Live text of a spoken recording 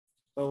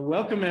Well,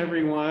 welcome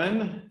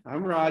everyone.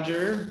 I'm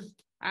Roger,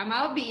 I'm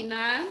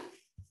Albina.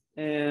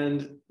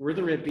 and we're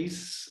the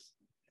Rippies,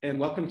 and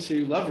welcome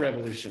to Love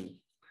Revolution.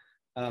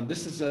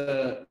 This is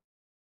a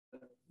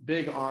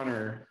big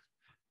honor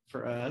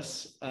for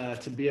us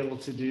to be able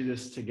to do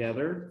this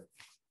together.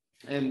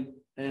 And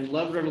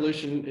Love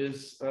Revolution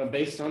is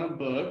based on a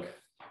book,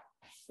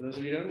 for those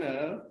of you who don't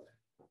know,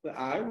 that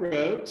I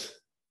wrote.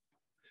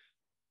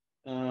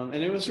 And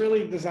it was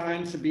really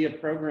designed to be a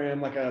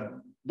program, like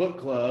a book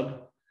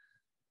club,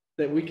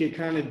 that we could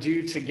kind of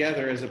do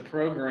together as a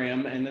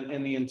program,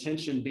 and the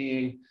intention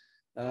being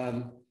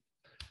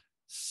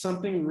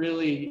something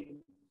really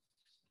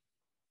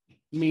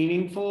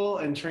meaningful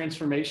and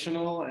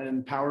transformational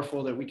and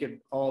powerful that we could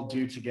all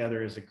do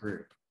together as a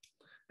group.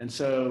 And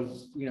so,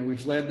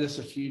 we've led this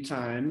a few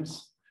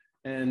times,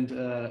 and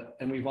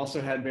we've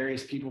also had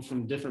various people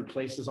from different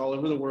places all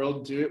over the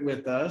world do it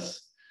with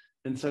us.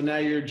 And so now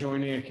you're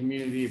joining a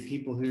community of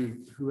people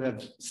who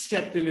have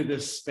stepped into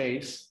this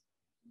space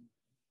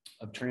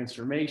of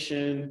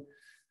transformation,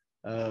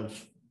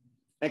 of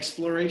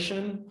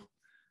exploration.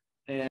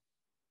 And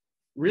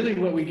really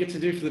what we get to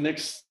do for the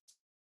next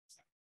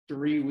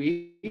 3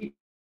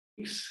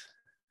 weeks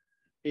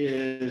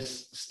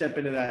is step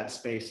into that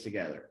space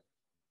together.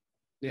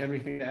 Do you have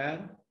anything to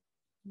add?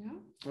 No.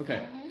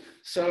 Okay.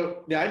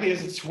 So the idea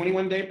is it's a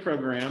 21-day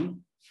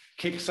program,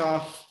 kicks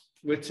off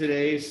with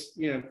today's,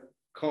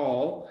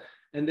 call,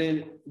 and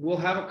then we'll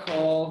have a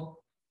call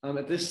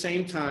at this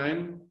same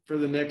time for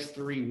the next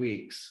 3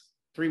 weeks.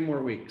 3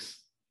 more weeks,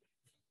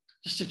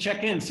 just to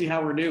check in, see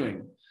how we're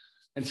doing.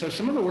 And so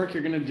some of the work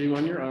you're going to do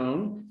on your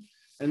own,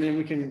 and then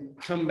we can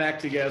come back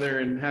together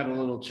and have a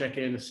little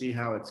check-in to see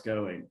how it's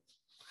going.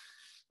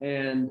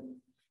 And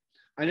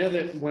I know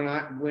that when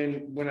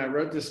I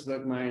wrote this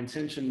book, my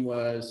intention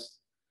was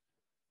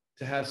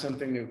to have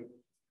something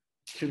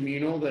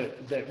communal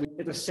that we,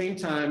 at the same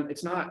time,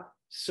 it's not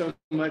so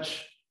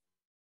much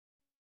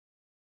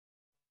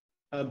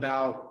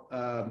about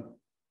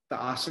the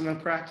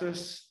asana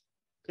practice.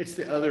 It's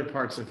the other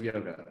parts of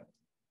yoga.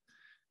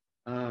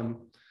 The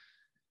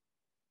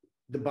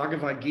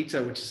Bhagavad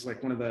Gita, which is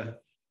like one of the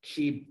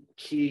key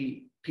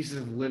pieces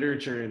of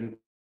literature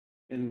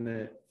in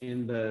the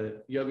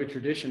yoga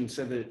tradition,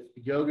 said that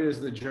yoga is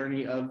the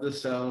journey of the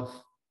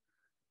self,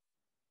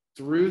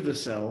 through the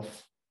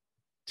self,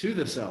 to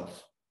the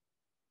self.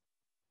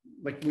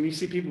 Like when you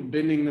see people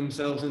bending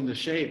themselves into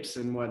shapes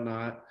and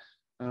whatnot,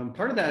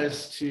 part of that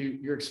is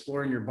you're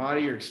exploring your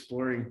body, you're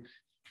exploring.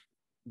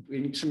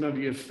 Some of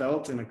you have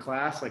felt in a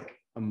class, like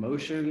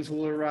emotions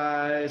will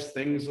arise,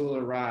 things will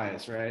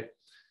arise, right?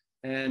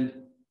 And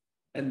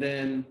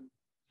then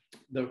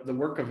the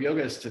work of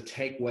yoga is to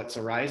take what's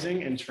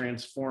arising and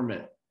transform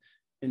it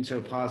into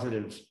a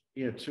positive,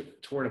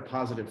 toward a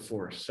positive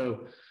force.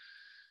 So,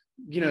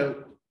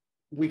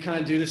 we kind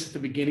of do this at the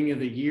beginning of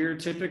the year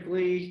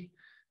typically,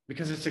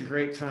 because it's a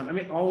great time. I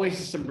mean, always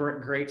it's a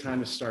great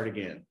time to start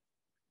again,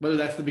 whether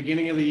that's the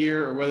beginning of the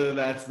year or whether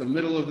that's the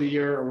middle of the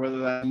year or whether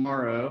that's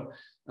tomorrow.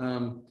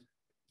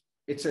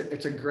 It's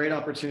a great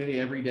opportunity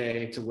every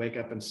day to wake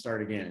up and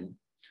start again.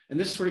 And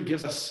this sort of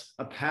gives us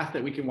a path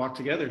that we can walk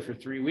together for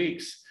 3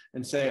 weeks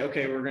and say,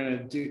 okay, we're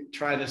going to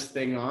try this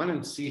thing on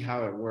and see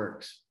how it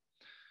works.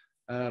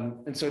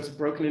 And so it's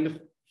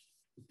broken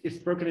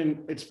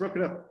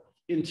up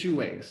in 2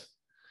 ways.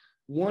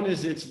 One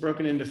is it's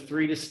broken into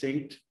 3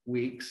 distinct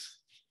weeks.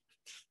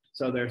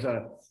 So there's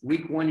a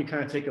week 1, you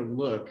kind of take a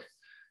look,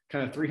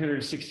 kind of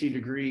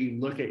 360-degree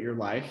look at your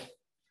life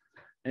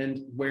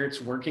and where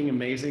it's working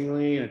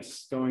amazingly, and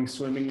it's going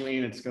swimmingly,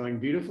 and it's going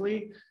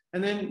beautifully.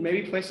 And then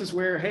maybe places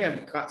where, hey,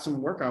 I've got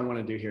some work I want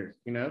to do here,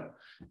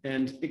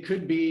 And it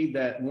could be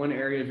that one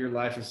area of your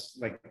life is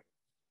like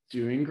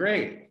doing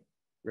great,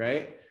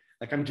 right?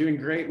 Like I'm doing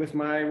great with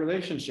my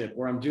relationship,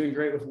 or I'm doing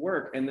great with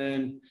work. And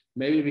then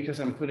maybe because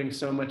I'm putting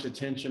so much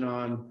attention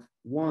on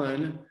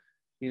one,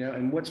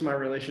 and what's my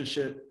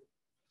relationship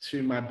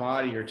to my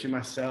body or to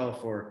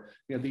myself, or,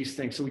 these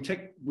things. So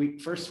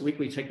first week,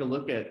 we take a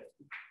look at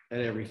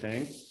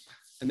everything.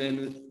 And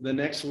then the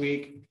next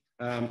week,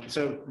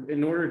 so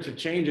in order to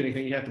change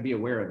anything, you have to be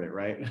aware of it,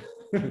 right?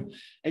 And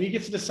you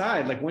get to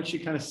decide, like once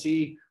you kind of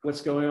see what's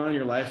going on in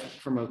your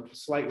life from a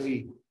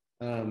slightly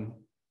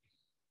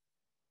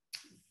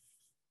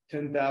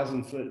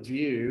 10,000-foot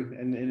view,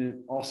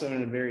 and also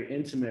in a very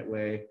intimate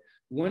way,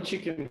 once you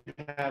can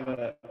have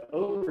an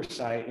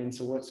oversight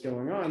into what's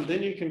going on,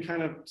 then you can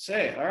kind of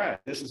say, all right,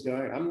 this is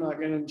going, I'm not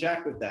going to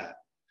jack with that.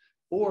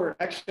 Or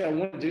actually, I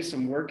want to do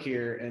some work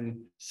here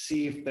and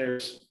see if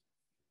there's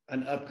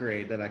an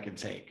upgrade that I can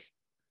take.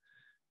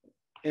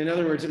 In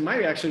other words, it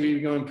might actually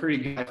be going pretty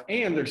good,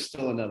 and there's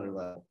still another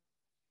level.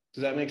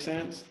 Does that make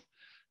sense?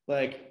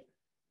 Like,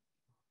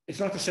 it's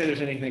not to say there's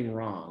anything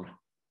wrong.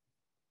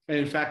 And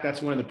in fact,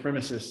 that's one of the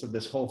premises of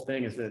this whole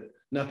thing, is that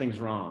nothing's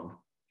wrong.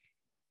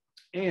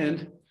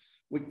 And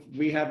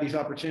we have these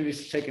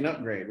opportunities to take an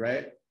upgrade,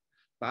 right?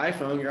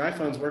 Your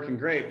iPhone's working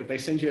great, but they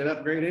send you an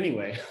upgrade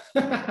anyway.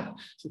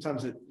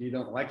 Sometimes you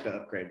don't like the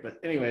upgrade. But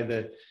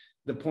anyway,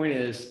 the point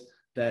is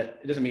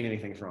that it doesn't mean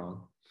anything's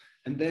wrong.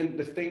 And then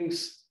the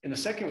things in the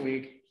second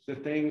week, the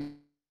things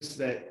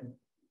that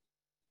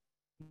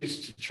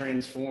used to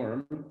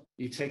transform,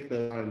 you take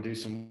the on and do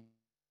some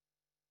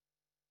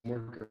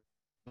work.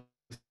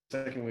 The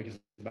second week is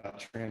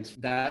about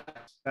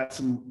that's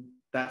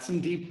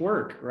some deep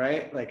work,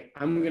 right? Like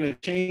I'm gonna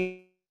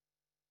change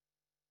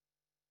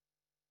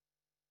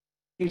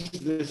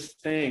this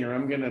thing, or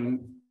I'm gonna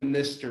in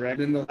this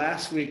direction. Then the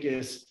last week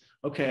is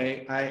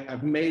okay,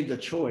 I've made the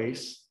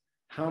choice.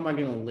 How am I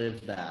going to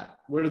live that?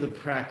 What are the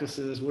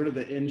practices? What are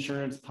the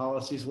insurance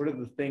policies? What are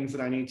the things that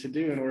I need to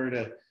do in order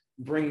to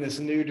bring this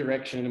new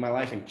direction into my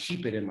life and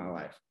keep it in my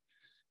life?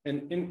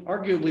 And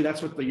arguably,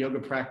 that's what the yoga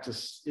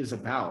practice is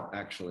about,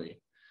 actually.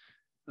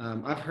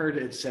 I've heard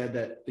it said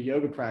that the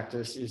yoga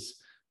practice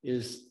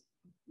is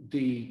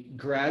the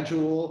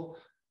gradual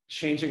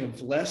changing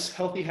of less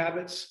healthy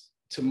habits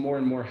to more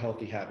and more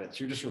healthy habits.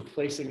 You're just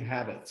replacing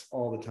habits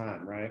all the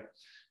time, right?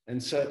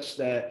 And such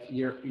that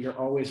you're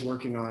always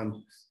working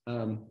on,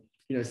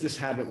 is this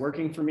habit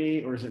working for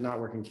me, or is it not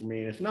working for me?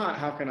 And if not,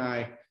 how can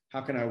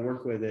I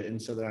work with it,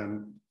 and so that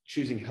I'm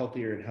choosing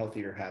healthier and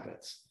healthier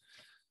habits?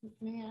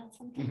 Yeah,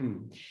 something. Mm-hmm.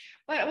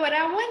 But what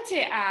I want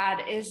to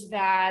add is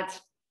that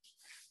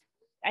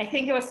I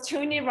think it was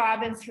Tony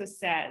Robbins who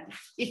said,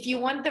 if you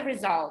want the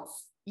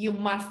results, you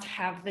must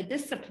have the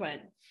discipline.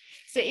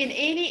 So in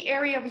any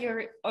area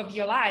of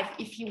your life,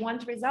 if you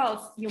want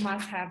results, you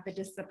must have the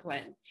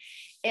discipline.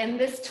 And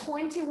this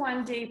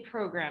 21-day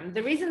program,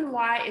 the reason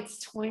why it's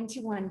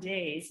 21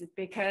 days is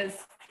because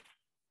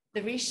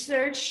the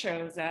research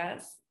shows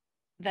us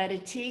that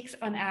it takes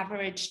on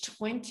average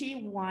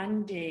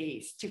 21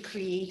 days to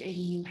create a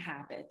new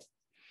habit.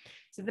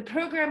 So the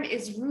program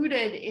is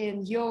rooted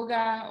in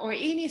yoga or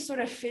any sort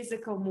of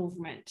physical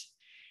movement,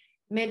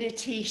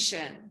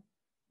 meditation,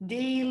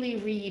 daily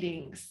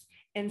readings,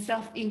 and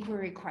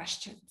self-inquiry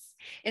questions.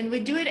 And we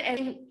do it,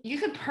 and you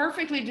could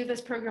perfectly do this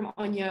program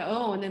on your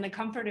own in the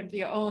comfort of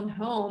your own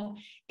home.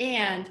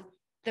 And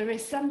there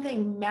is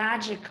something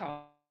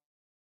magical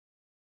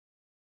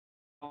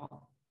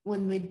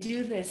when we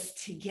do this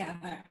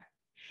together.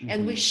 Mm-hmm.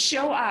 And we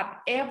show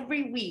up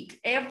every week,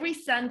 every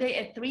Sunday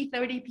at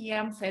 3:30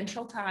 p.m.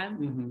 Central Time.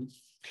 Mm-hmm.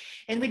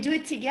 And we do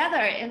it together,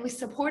 and we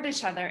support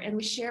each other, and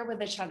we share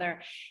with each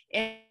other.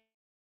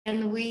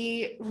 And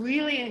we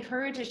really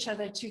encourage each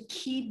other to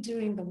keep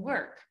doing the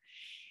work.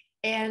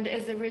 And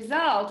as a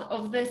result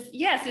of this,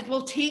 yes, it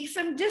will take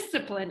some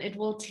discipline, it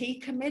will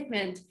take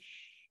commitment.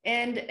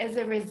 And as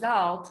a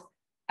result,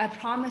 I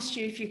promise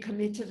you, if you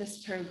commit to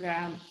this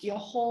program, your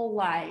whole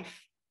life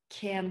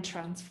can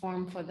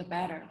transform for the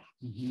better.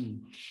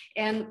 Mm-hmm.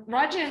 And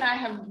Roger and I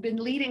have been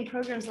leading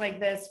programs like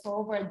this for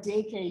over a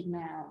decade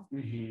now.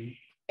 Mm-hmm.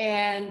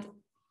 And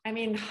I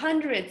mean,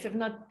 hundreds, if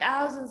not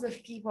thousands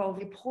of people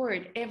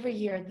report every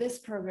year, this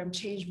program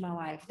changed my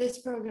life. This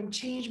program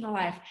changed my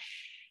life.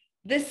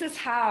 This is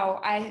how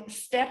I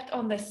stepped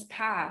on this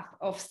path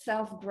of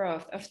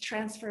self-growth, of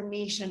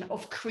transformation,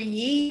 of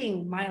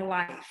creating my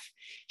life,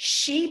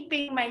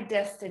 shaping my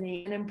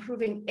destiny, and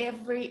improving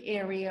every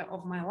area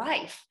of my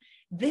life.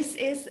 This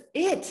is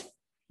it.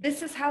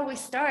 This is how we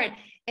start.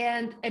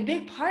 And a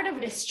big part of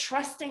it is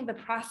trusting the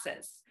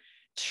process,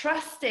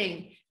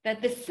 trusting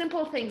that the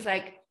simple things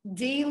like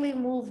daily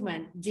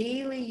movement,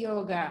 daily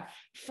yoga,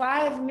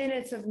 5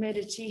 minutes of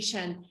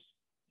meditation,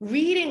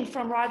 reading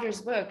from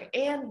Roger's book,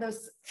 and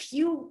those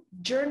few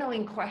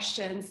journaling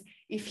questions,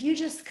 if you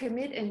just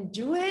commit and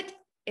do it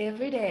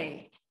every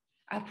day,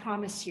 I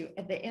promise you,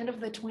 at the end of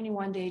the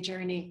 21-day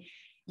journey,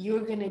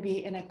 you're going to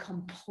be in a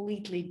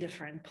completely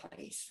different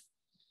place.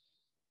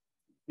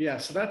 Yeah,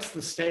 so that's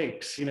the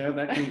stakes,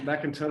 that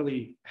can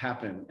totally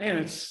happen. And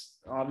it's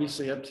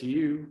obviously up to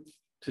you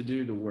to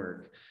do the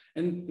work.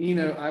 And,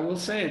 I will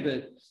say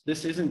that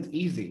this isn't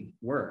easy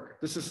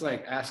work. This is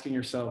like asking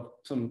yourself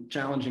some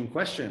challenging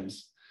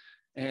questions.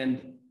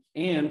 And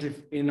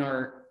if in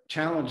our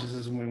challenges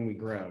is when we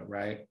grow,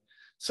 right?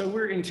 So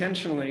we're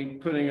intentionally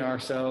putting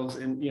ourselves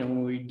in,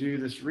 when we do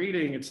this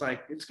reading, it's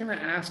like, it's going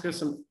to ask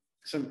us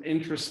some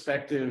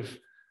introspective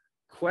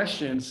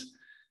questions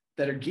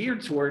that are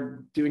geared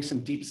toward doing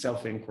some deep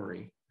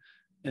self-inquiry.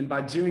 And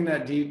by doing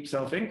that deep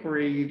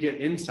self-inquiry, you get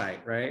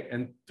insight, right?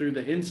 And through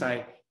the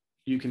insight,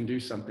 you can do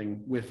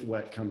something with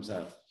what comes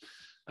up.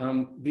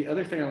 The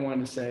other thing I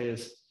wanted to say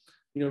is,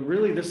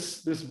 really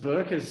this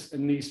book is,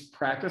 and these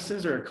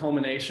practices are a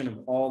culmination of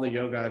all the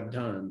yoga I've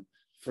done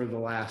for the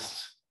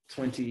last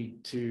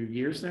 22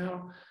 years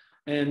now.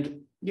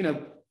 And,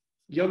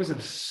 yoga is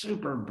a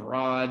super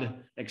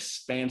broad,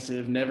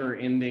 expansive, never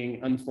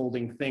ending,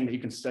 unfolding thing that you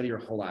can study your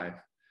whole life.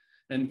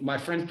 And my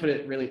friend put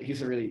it really,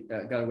 he's really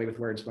got away with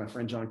words. My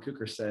friend John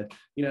Cooker said,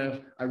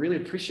 I really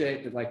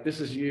appreciate that, like, this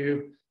is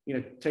you,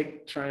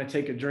 trying to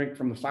take a drink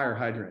from the fire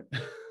hydrant.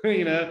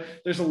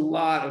 There's a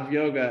lot of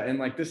yoga, and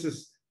like, this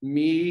is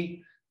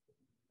me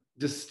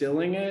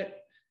distilling it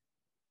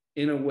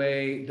in a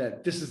way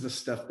that this is the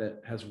stuff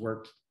that has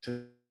worked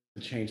to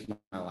change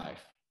my life.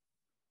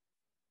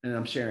 And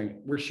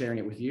we're sharing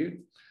it with you.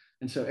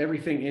 And so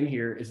everything in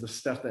here is the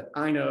stuff that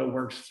I know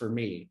works for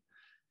me.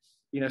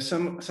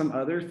 some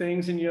other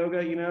things in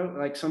yoga,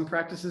 like some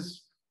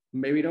practices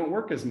maybe don't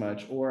work as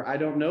much, or I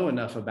don't know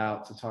enough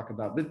about to talk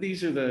about. But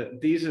these are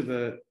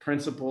the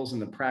principles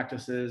and the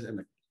practices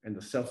and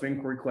the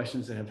self-inquiry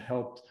questions that have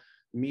helped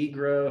me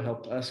grow,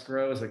 helped us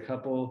grow as a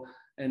couple.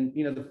 And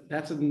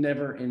that's a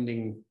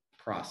never-ending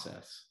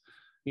process.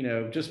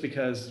 Just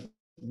because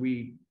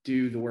we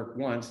do the work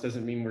once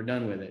doesn't mean we're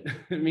done with it.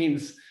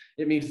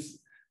 It means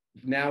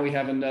now we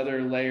have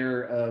another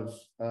layer of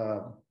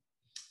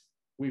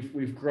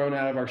we've grown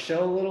out of our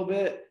shell a little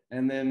bit,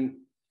 and then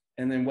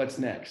what's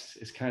next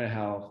is kind of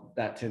how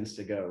that tends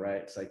to go,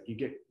 right? It's like you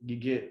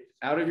get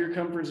out of your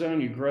comfort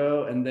zone, you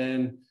grow, and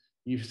then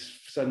you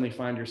suddenly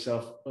find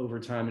yourself over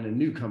time in a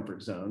new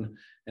comfort zone,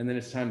 and then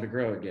it's time to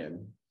grow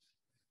again.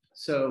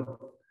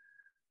 So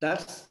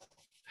that's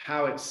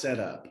how it's set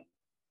up.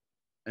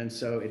 And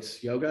so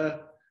it's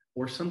yoga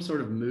or some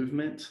sort of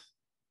movement.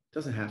 It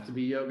doesn't have to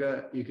be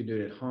yoga. You can do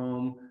it at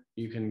home.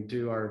 You can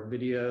do our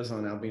videos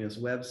on Albina's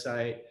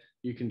website.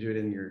 You can do it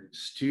in your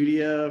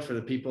studio for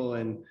the people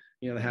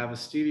that have a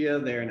studio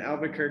there in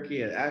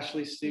Albuquerque at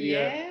Ashley's studio.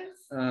 Yes.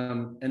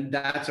 And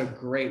that's a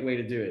great way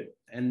to do it.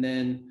 And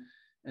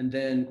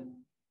then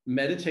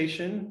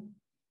meditation.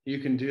 You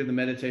can do the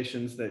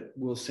meditations that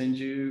we'll send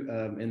you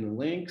in the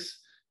links.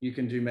 You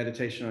can do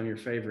meditation on your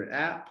favorite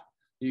app.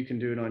 You can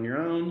do it on your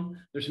own.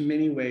 There's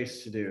many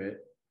ways to do it.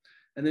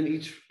 And then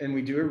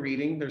we do a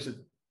reading. There's a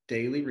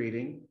daily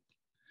reading.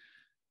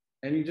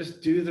 And you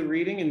just do the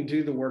reading and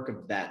do the work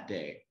of that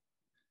day.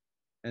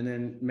 And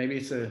then maybe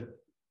it's a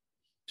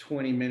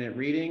 20-minute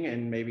reading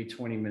and maybe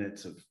 20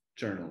 minutes of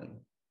journaling.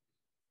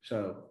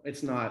 So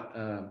it's not,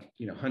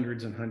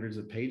 hundreds and hundreds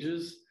of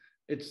pages.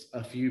 It's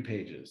a few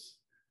pages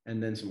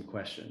and then some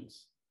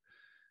questions.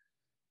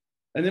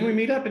 And then we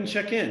meet up and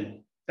check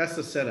in. That's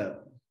the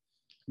setup.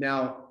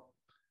 Now,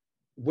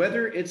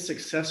 whether it's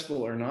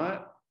successful or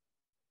not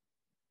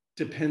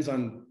depends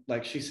on,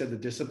 like she said, the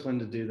discipline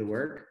to do the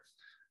work.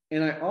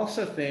 And I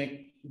also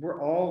think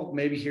we're all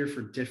maybe here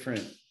for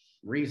different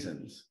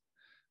reasons.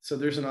 So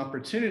there's an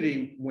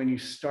opportunity when you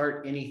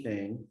start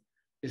anything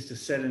is to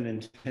set an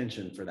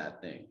intention for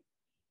that thing.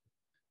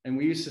 And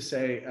we used to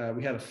say,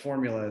 we had a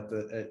formula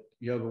at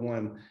Yoga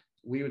One.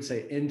 We would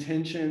say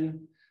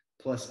intention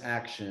plus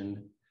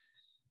action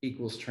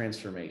equals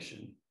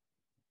transformation.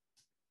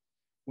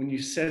 When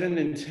you set an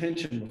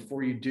intention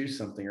before you do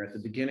something or at the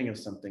beginning of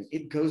something,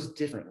 it goes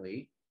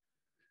differently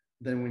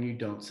than when you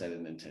don't set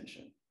an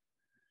intention,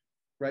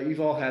 right?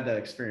 You've all had that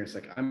experience.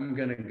 Like, I'm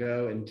going to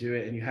go and do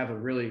it. And you have a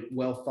really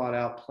well thought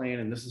out plan.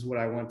 And this is what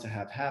I want to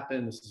have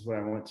happen. This is what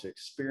I want to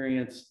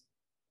experience.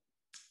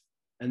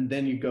 And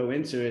then you go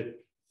into it,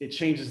 it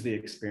changes the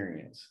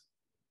experience.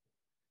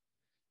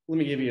 Let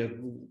me give you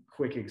a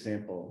quick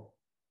example.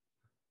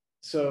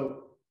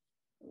 So,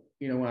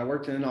 when I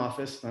worked in an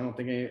office, I don't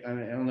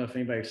know if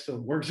anybody still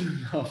works in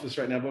an office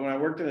right now, but when I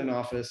worked in an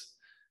office,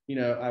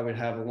 I would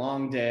have a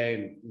long day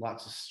and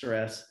lots of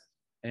stress,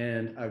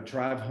 and I would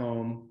drive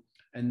home.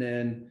 And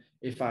then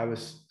if I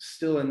was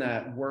still in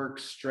that work,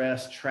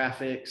 stress,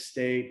 traffic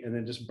state, and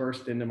then just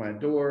burst into my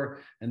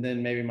door, and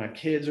then maybe my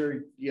kids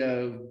are,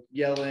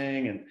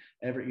 yelling and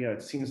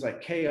it seems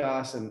like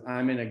chaos and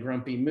I'm in a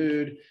grumpy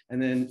mood.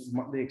 And then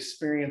the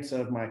experience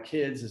of my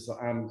kids is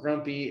I'm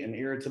grumpy and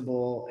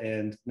irritable,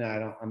 and I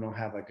don't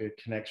have a good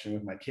connection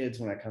with my kids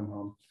when I come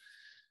home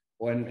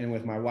and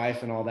with my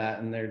wife and all that.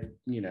 And they're,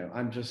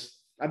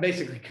 I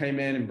basically came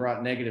in and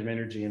brought negative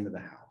energy into the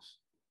house.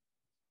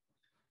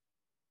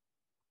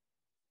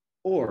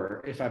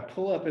 Or if I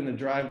pull up in the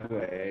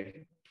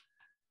driveway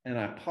and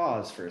I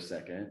pause for a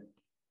second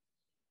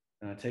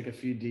and I take a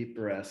few deep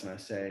breaths and I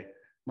say,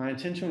 my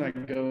intention when I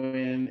go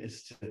in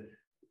is to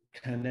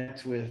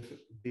connect with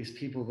these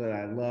people that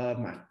I love,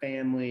 my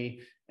family,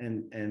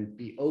 and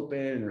be open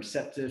and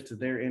receptive to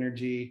their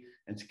energy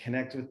and to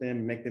connect with them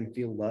and make them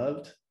feel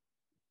loved.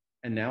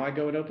 And now I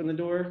go and open the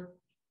door.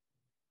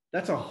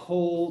 That's a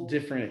whole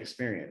different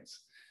experience.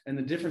 And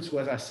the difference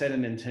was I set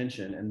an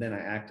intention and then I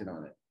acted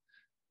on it,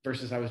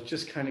 versus I was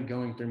just kind of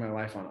going through my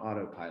life on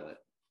autopilot.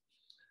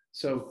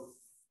 So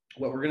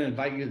what we're going to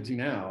invite you to do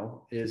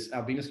now is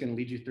Albina's going to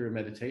lead you through a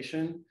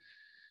meditation.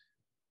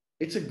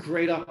 It's a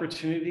great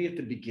opportunity at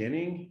the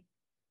beginning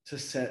to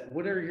set,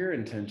 what are your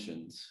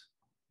intentions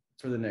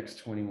for the next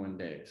 21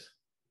 days?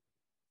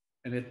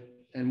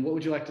 And what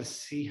would you like to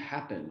see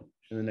happen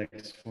in the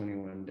next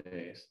 21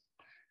 days?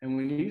 And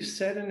when you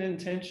set an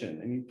intention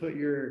and you put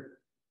your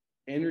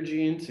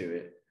energy into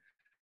it,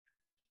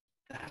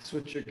 that's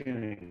what you're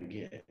going to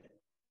get.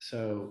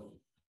 So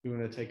you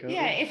want to take over?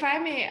 Yeah, if I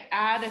may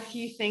add a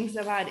few things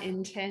about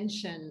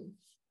intention.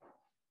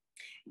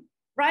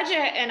 Raja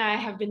and I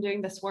have been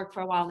doing this work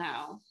for a while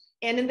now.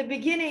 And in the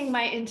beginning,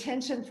 my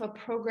intention for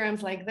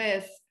programs like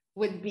this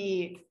would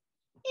be,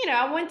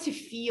 I want to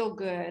feel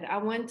good. I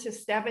want to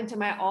step into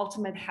my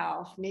ultimate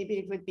health. Maybe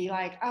it would be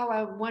like, oh,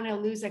 I want to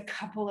lose a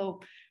couple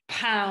of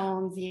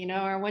pounds, or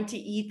I want to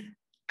eat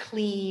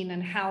clean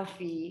and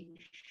healthy.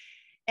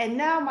 And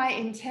now my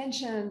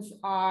intentions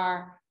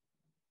are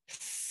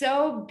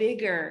so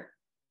bigger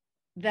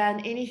than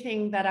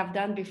anything that I've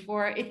done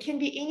before. It can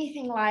be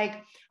anything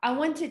like, I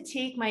want to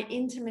take my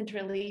intimate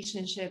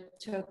relationship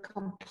to a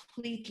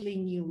completely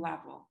new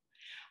level.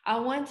 I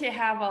want to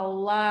have a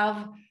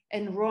love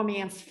and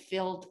romance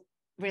filled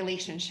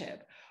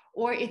relationship.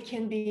 Or it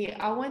can be,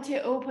 I want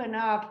to open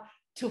up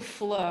to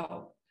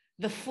flow,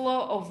 the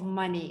flow of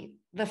money,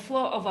 the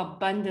flow of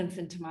abundance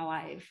into my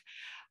life.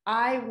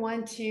 I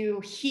want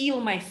to heal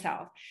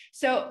myself.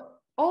 So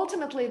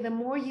ultimately, the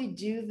more you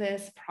do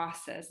this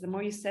process, the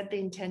more you set the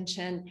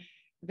intention,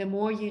 the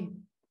more you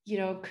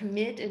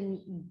commit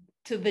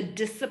to the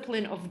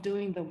discipline of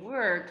doing the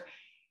work,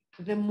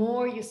 the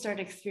more you start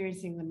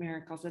experiencing the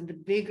miracles and the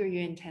bigger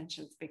your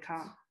intentions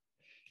become.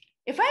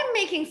 If I'm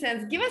making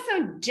sense, give us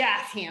some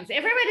jazz hands.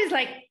 Everybody's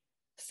like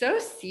so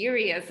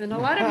serious, and a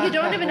lot of you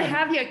don't even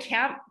have your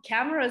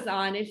cameras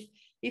on.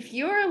 If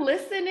you're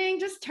listening,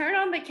 just turn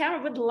on the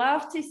camera. Would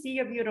love to see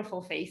your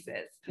beautiful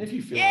faces. If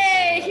you feel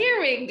Yay, like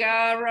here we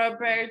go,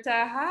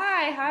 Roberta.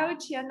 Hi,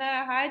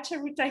 Uchenna. Hi,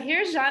 Charuta.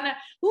 Here's Jana.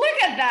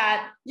 Look at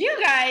that. You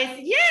guys,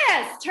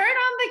 yes, turn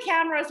on the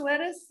cameras.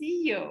 Let us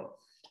see you.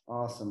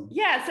 Awesome.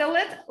 Yeah, so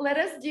let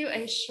us do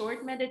a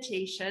short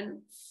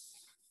meditation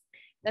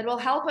that will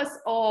help us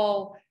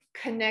all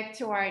connect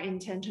to our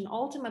intention,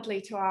 ultimately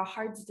to our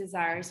heart's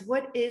desires.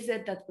 What is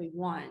it that we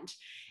want?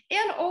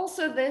 And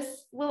also,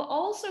 this will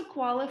also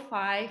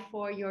qualify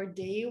for your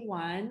day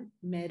one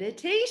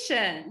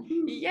meditation.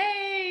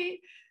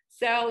 Yay!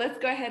 So let's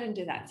go ahead and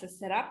do that. So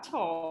sit up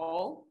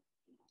tall,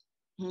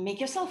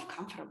 make yourself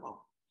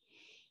comfortable.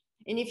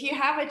 And if you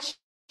have a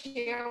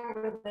chair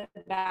with the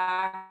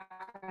back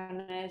on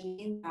it,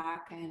 lean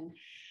back and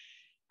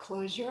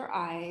close your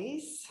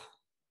eyes.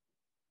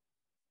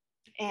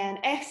 And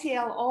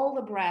exhale all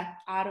the breath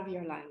out of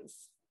your lungs.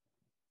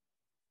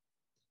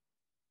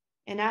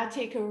 And now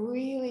take a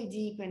really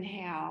deep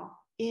inhale.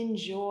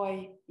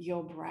 Enjoy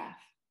your breath.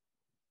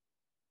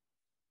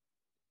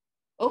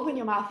 Open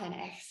your mouth and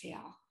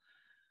exhale.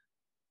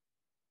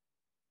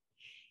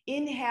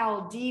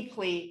 Inhale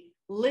deeply,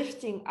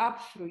 lifting up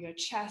through your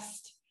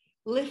chest,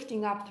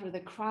 lifting up through the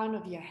crown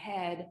of your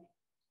head.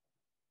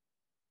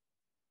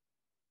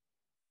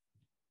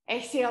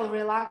 Exhale,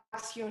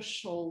 relax your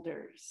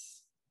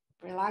shoulders,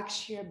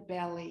 relax your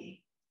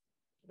belly,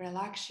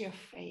 relax your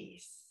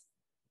face.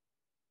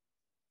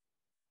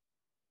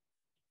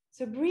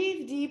 So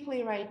breathe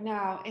deeply right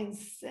now and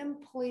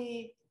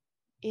simply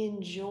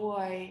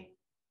enjoy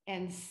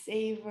and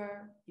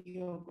savor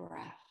your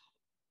breath.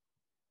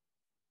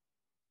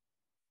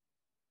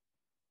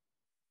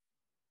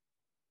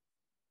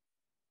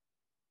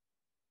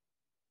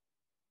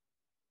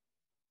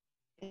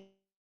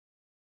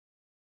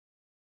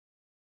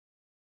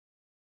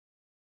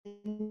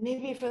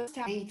 Maybe first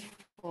time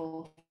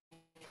grateful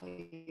for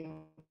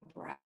your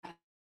breath.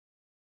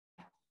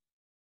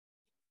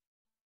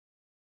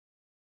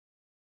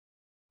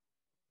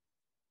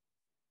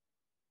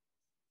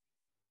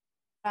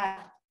 Breath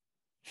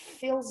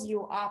fills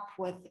you up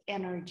with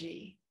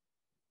energy,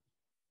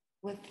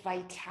 with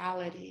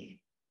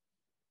vitality.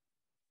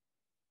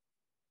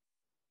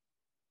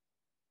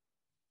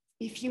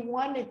 If you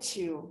wanted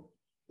to,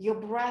 your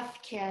breath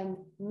can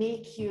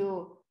make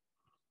you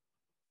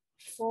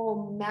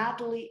fall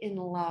madly in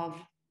love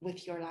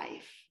with your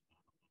life.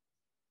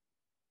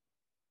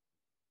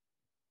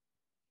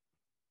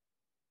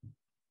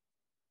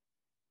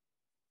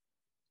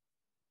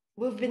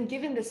 We've been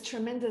given this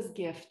tremendous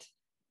gift,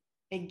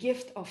 a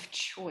gift of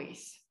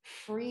choice,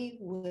 free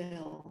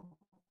will.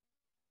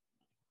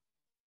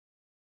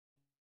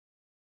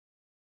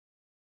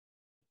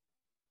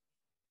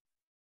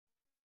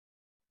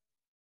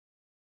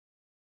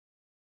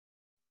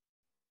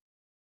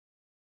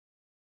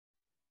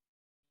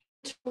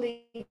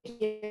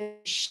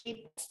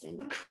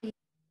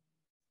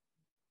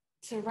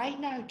 So right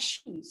now,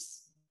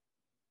 choose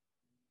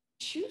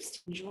to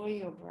enjoy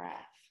your breath.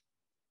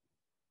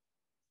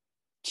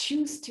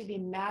 Choose to be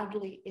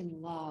madly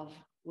in love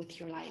with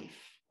your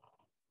life.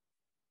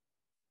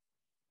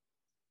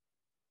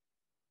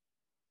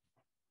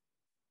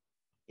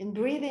 And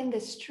breathe in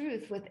this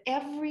truth with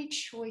every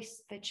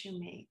choice that you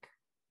make.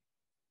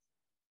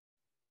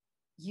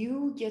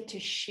 You get to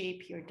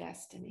shape your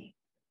destiny.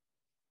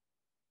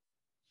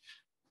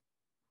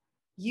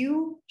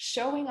 You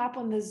showing up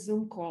on the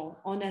Zoom call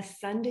on a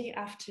Sunday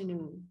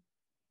afternoon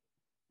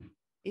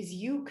is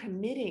you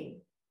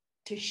committing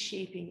to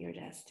shaping your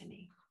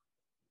destiny.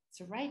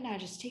 So right now,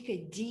 just take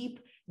a deep,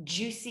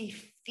 juicy,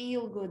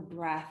 feel-good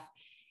breath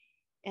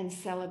and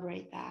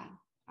celebrate that.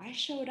 I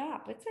showed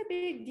up. It's a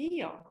big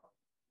deal.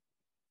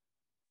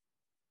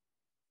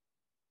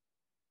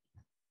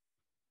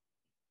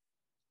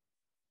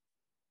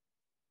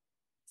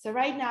 So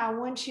right now, I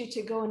want you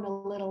to go on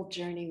a little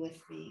journey with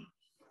me.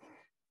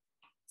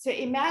 So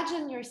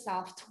imagine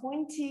yourself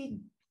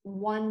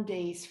 21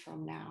 days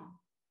from now,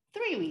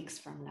 3 weeks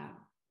from now.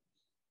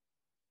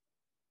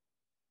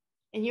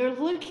 And you're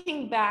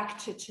looking back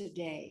to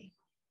today.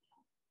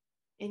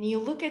 And you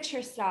look at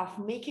yourself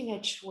making a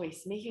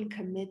choice, making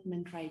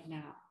commitment right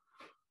now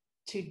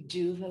to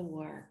do the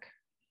work.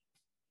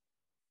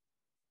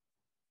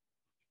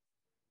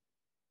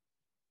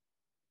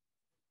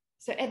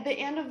 So at the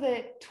end of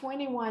the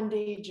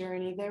 21-day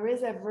journey, there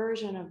is a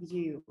version of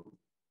you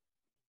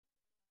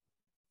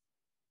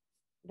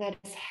that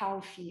is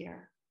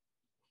healthier,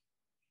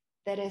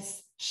 that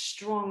is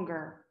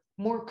stronger,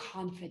 more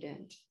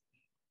confident,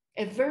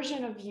 a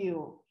version of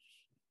you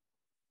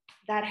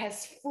that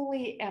has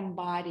fully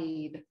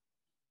embodied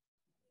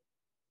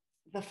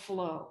the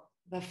flow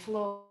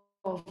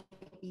of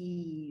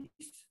ease,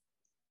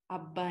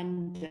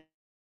 abundance.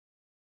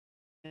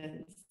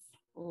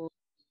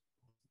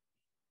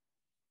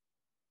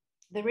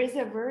 There is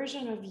a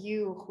version of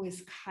you who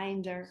is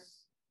kinder,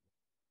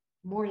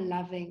 more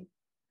loving,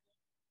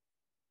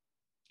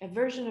 a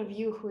version of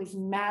you who is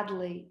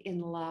madly in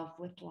love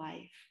with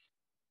life.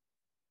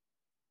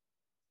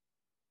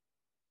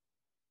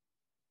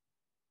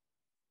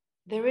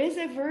 There is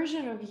a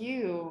version of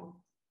you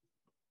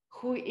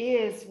who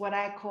is what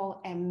I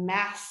call a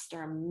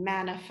master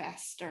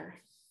manifester.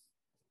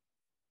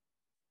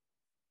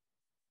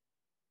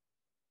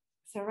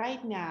 So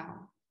right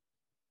now,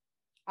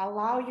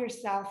 allow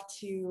yourself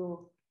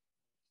to,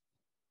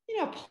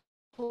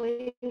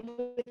 play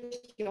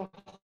with your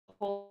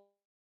holy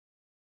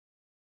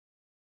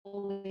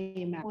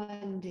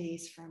 1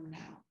 days from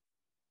now.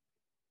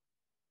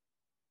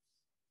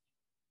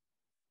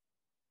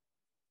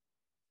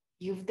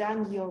 You've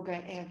done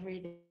yoga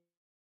every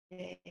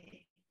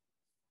day.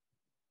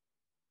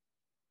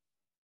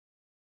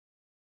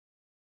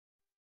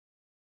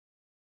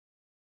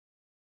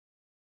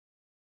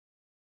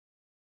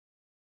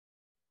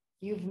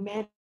 You've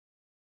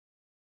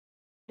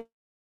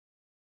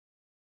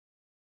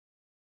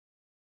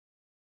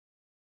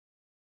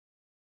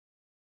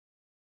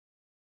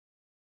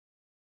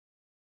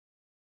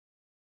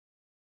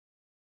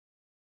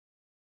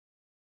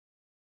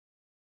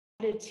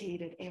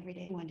meditated every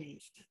day, 1 day.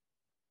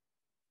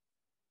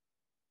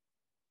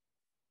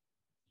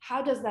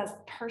 How does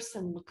that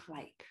person look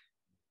like?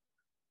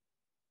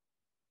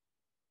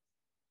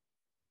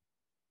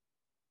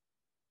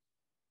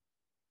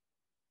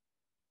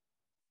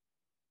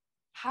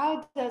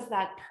 How does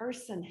that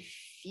person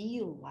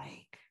feel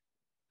like?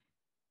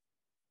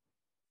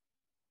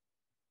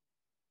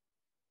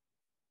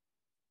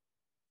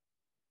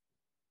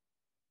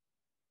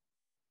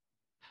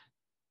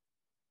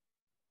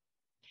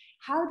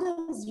 How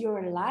does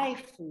your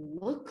life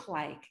look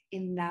like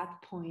in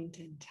that point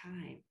in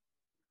time?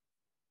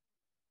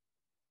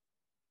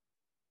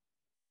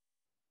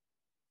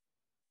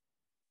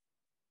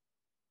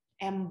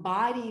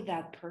 Embody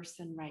that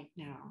person right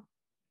now.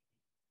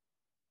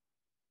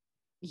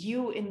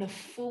 You in the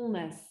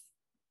fullness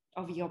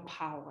of your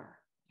power,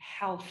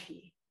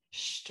 healthy,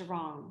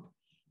 strong,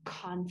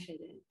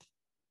 confident,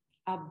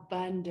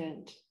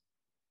 abundant,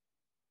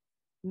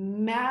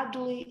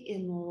 madly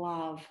in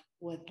love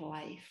with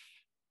life.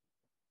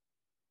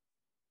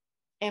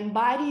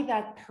 Embody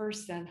that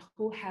person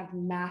who have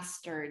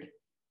mastered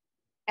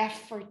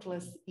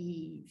effortless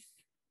ease.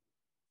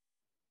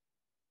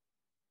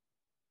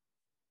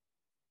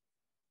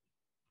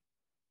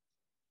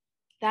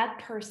 That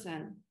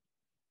person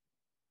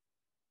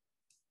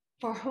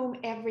for whom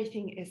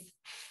everything is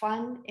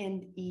fun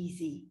and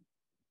easy.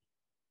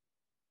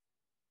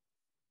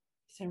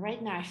 So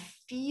right now,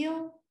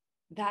 feel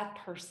that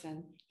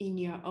person in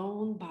your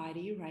own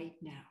body right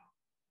now.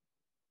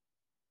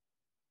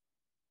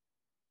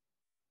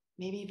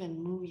 Maybe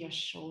even move your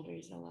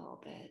shoulders a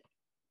little bit.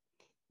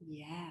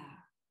 Yeah,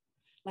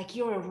 like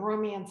you're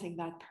romancing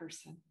that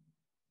person.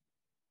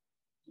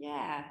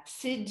 Yeah,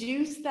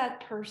 seduce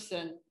that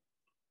person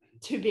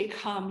to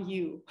become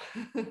you,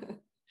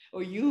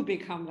 or you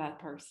become that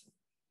person.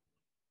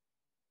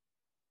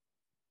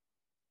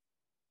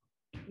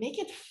 Make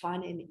it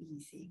fun and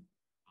easy.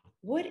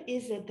 What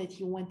is it that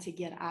you want to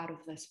get out of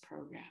this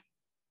program?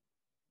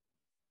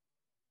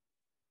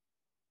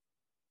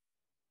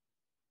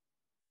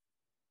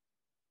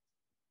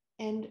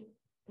 And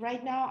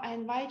right now, I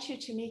invite you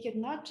to make it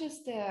not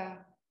just a,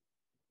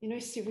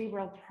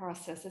 cerebral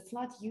process. It's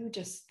not you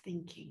just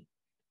thinking.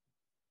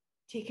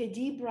 Take a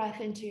deep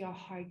breath into your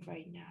heart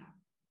right now.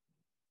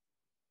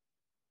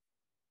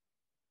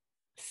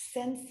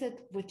 Sense it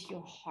with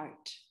your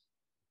heart.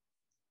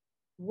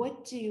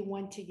 What do you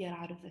want to get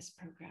out of this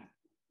program?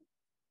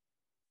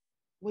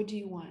 What do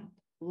you want?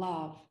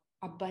 Love,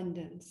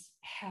 abundance,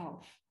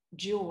 health,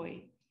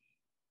 joy,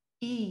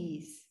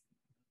 ease.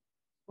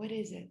 What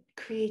is it?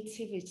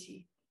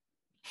 Creativity,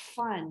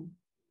 fun.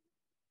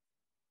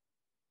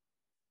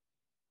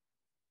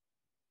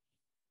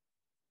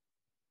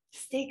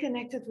 Stay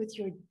connected with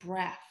your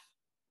breath.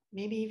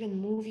 Maybe even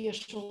move your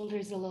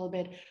shoulders a little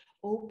bit.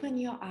 Open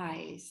your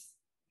eyes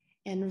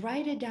and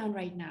write it down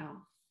right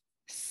now.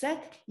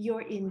 Set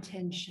your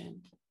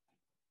intention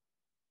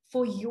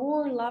for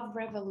your love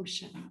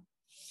revolution.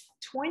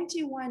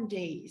 21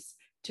 days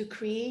to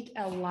create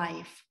a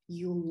life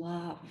you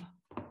love.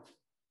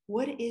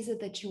 What is it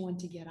that you want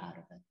to get out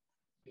of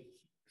it?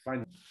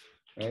 Fine,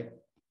 right?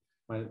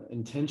 My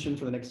intention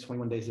for the next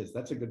 21 days is,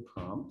 that's a good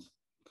prompt.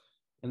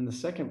 And the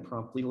second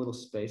prompt, leave a little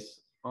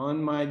space.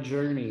 On my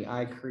journey,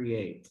 I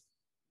create.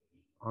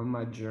 On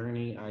my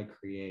journey, I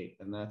create,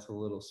 and that's a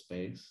little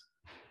space.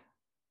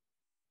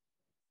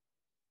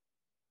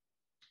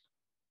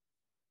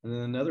 And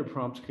then another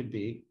prompt could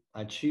be,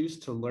 I choose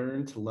to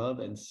learn to love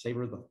and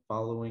savor the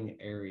following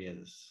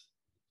areas,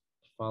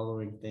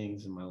 following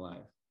things in my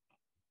life.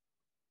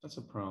 That's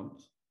a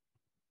prompt.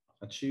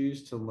 I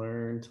choose to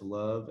learn to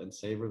love and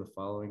savor the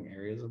following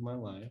areas of my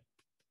life.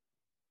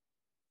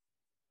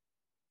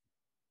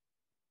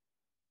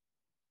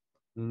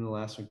 And then the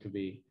last one could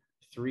be,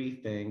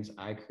 3 things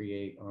I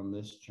create on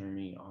this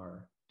journey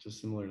are, just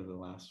similar to the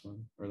last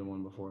one or the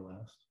one before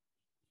last.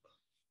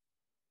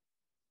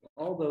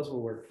 All those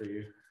will work for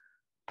you.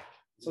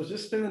 So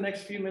just spend the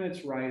next few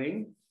minutes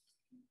writing.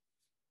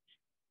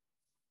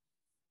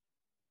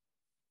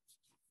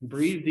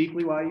 Breathe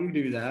deeply while you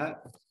do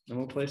that, and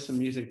we'll play some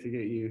music to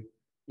get you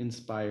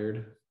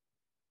inspired.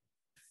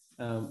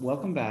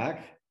 Welcome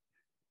back.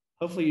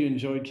 Hopefully you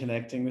enjoyed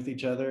connecting with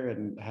each other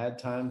and had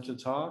time to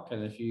talk.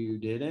 And if you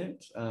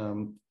didn't,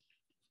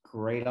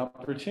 great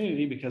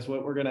opportunity, because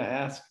what we're going to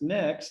ask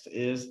next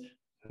is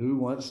who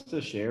wants to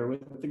share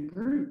with the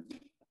group.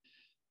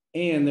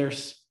 And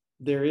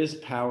there is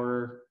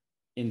power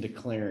in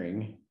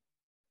declaring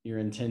your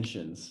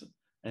intentions,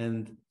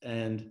 and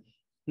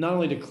not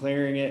only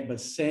declaring it,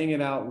 but saying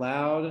it out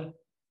loud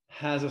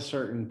has a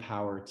certain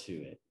power to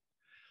it.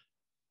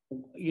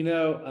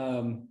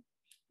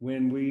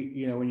 When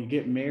you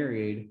get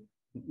married,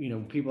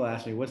 people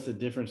ask me, what's the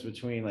difference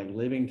between like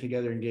living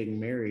together and getting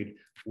married?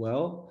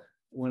 Well,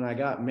 when I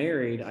got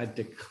married, I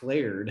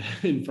declared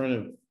in front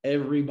of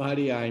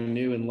everybody I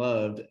knew and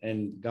loved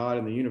and God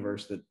and the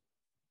universe that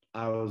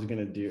I was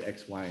going to do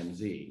X, Y, and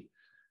Z,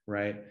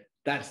 right?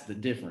 That's the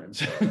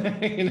difference,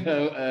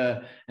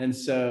 and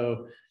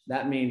so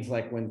that means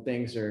like when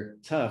things are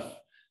tough,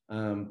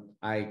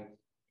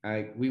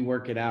 we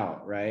work it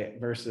out, right?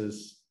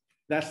 Versus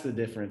that's the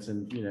difference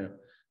in,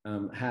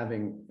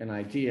 having an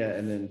idea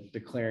and then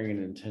declaring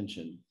an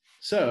intention.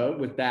 So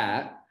with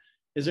that,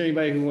 is there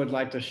anybody who would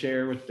like to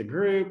share with the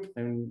group,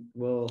 and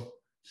we'll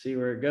see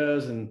where it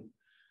goes? And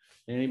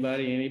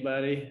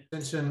anybody?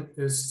 Intention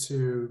is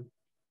to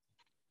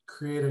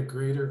create a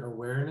greater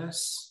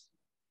awareness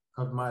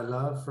of my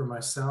love for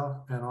myself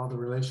and all the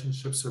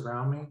relationships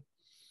around me,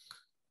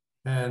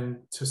 and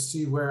to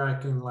see where I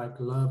can like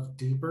love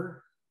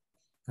deeper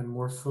and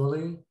more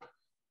fully.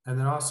 And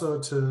then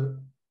also to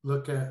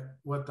look at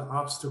what the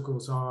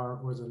obstacles are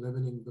or the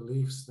limiting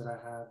beliefs that I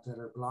have that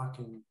are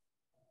blocking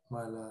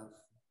my love.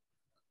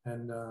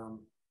 And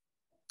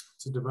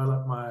to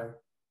develop my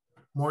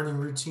morning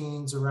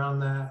routines around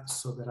that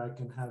so that I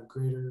can have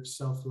greater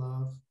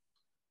self-love.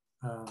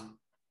 And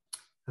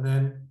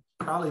then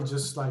probably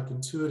just like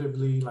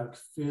intuitively like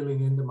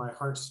feeling into my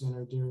heart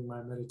center during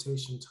my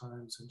meditation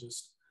times and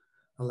just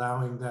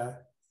allowing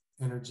that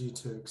energy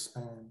to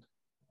expand.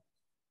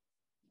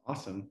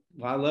 Awesome.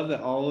 Well, I love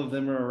that all of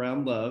them are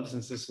around love,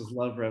 since this is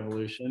Love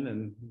Revolution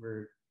and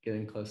we're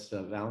getting close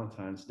to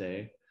Valentine's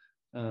Day.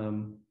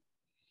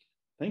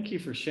 Thank you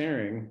for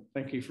sharing.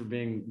 Thank you for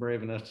being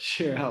brave enough to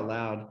share out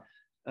loud.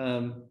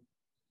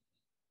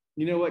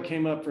 What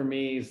came up for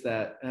me is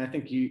that, and I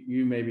think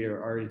you maybe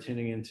are already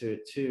tuning into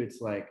it too.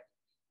 It's like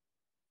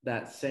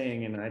that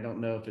saying, and I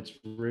don't know if it's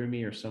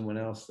Rumi or someone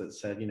else that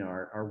said,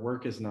 our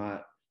work is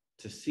not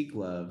to seek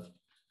love,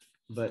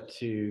 but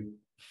to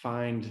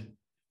find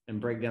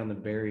and break down the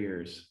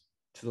barriers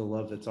to the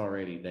love that's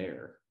already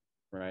there,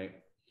 right?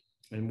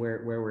 And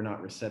where we're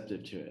not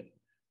receptive to it.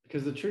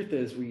 Because the truth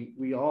is,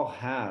 we all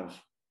have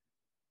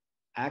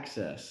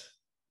access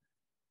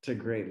to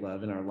great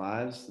love in our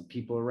lives, the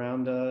people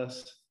around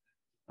us,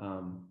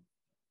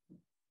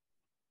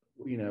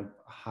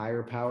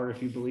 higher power,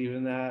 if you believe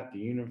in that, the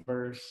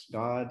universe,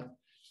 God.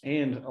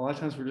 And a lot of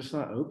times we're just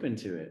not open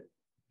to it.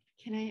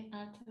 Can I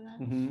add to that?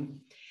 Mm-hmm.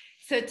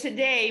 So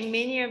today,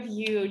 many of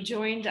you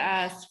joined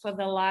us for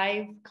the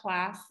live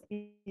class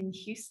in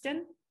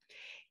Houston.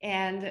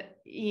 And,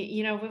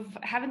 we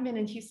haven't been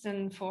in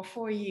Houston for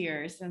 4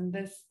 years. And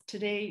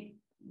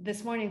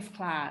this morning's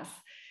class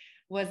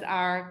was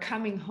our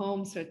coming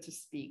home, so to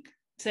speak.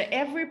 So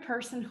every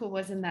person who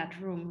was in that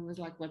room, it was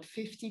like,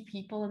 50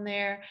 people in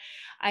there.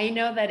 I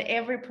know that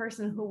every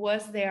person who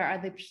was there are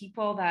the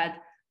people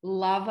that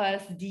love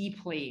us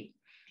deeply.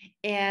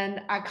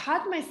 And I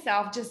caught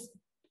myself just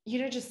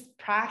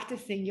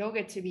practicing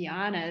yoga, to be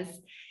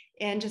honest,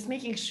 and just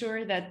making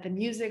sure that the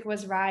music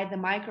was right, the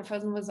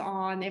microphone was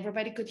on,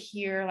 everybody could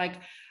hear. Like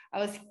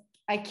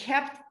I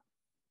kept,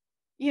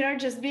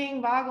 just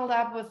being boggled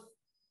up with,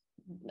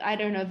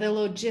 the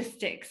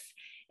logistics.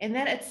 And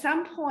then at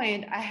some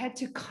point I had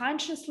to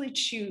consciously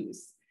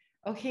choose,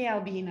 okay,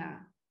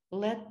 Albina,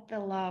 let the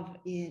love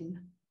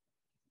in.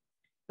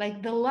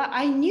 Like the love,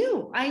 I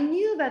knew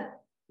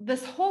that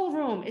this whole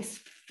room is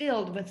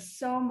filled with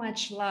so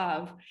much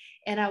love,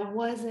 and I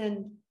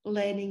wasn't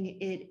letting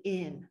it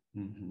in.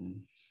 Mm-hmm.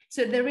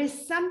 So there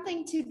is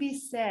something to be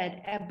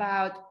said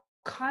about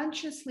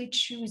consciously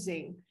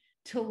choosing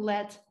to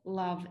let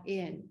love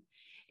in.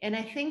 And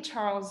I think,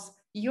 Charles,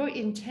 your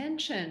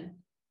intention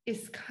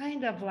is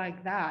kind of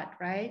like that,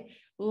 right?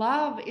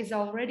 Love is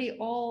already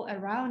all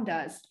around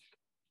us.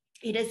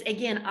 It is,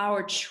 again,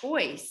 our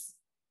choice,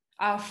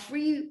 our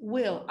free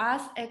will,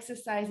 us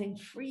exercising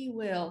free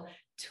will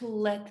to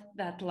let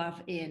that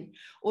love in,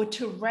 or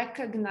to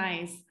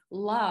recognize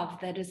love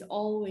that is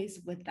always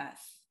with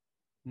us.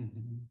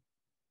 Mhm.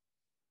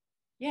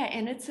 Yeah,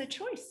 and it's a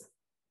choice.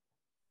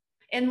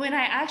 And when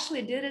I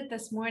actually did it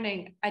this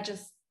morning,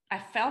 I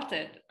felt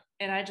it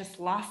and I just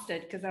lost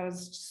it because I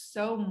was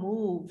so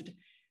moved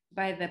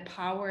by the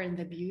power and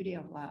the beauty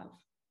of love.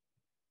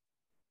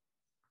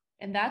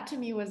 And that to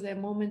me was a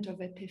moment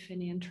of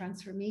epiphany and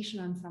transformation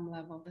on some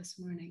level this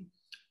morning.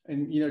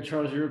 And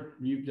Charles,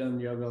 you've done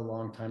yoga a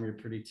long time. You're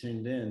pretty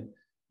tuned in.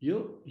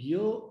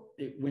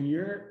 When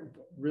you're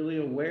really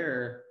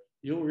aware,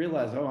 you'll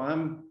realize, oh,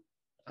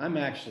 I'm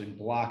actually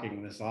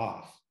blocking this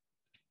off.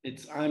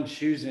 I'm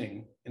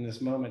choosing in this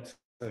moment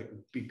to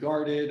be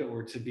guarded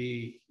or to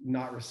be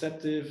not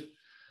receptive.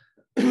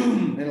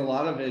 And a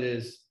lot of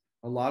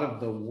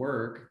the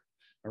work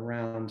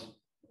around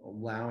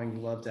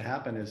allowing love to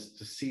happen is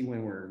to see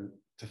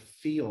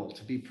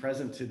to be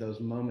present to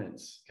those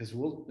moments. Because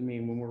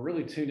when we're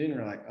really tuned in,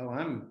 we're like, oh,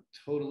 I'm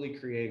totally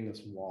creating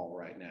this wall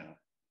right now.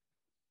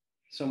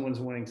 Someone's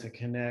wanting to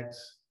connect,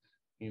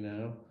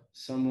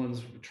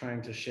 someone's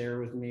trying to share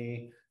with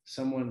me,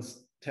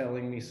 someone's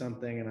telling me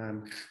something and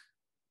I'm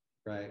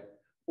right.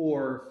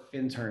 Or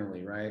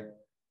internally, right?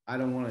 I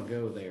don't want to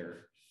go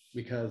there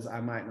because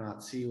I might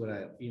not see what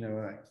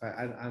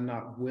I'm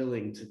not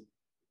willing to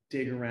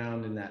dig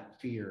around in that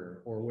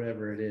fear or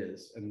whatever it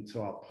is. And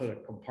so I'll put a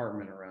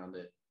compartment around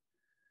it.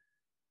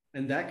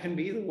 And that can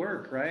be the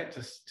work, right?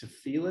 To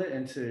feel it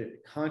and to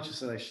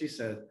consciously, like she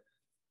said,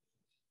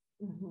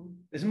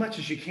 as much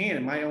as you can.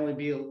 It might only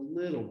be a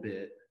little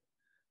bit,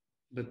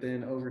 but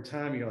then over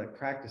time you're like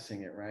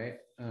practicing it, right?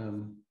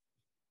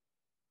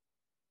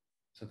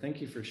 So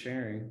thank you for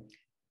sharing.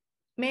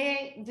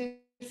 May I do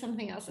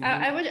something else?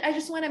 I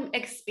just want to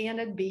expand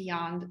it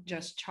beyond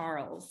just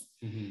Charles.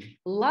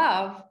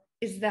 Love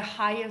is the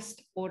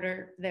highest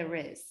order there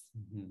is.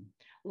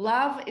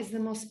 Love is the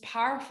most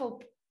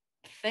powerful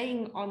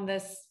thing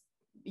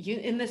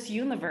in this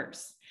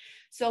universe.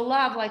 So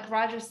love, like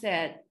Roger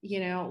said,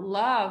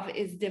 love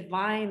is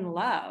divine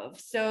love.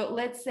 So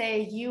let's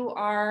say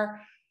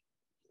your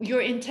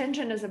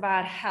intention is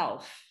about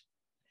health,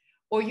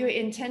 or your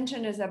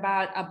intention is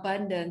about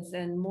abundance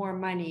and more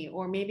money,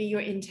 or maybe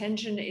your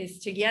intention is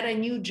to get a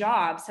new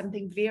job,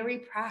 something very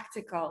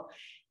practical.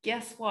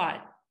 Guess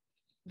what?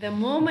 The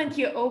moment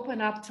you open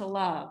up to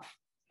love,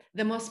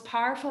 the most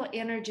powerful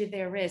energy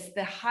there is,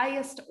 the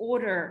highest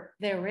order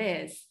there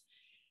is,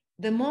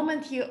 the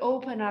moment you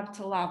open up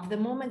to love, the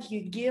moment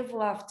you give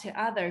love to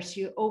others,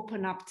 you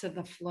open up to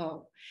the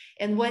flow.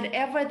 And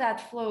whatever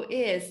that flow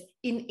is,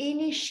 in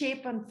any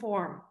shape and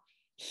form,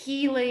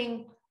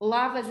 healing,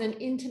 love as an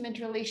intimate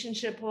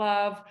relationship,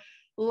 love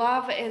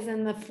is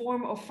in the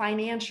form of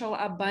financial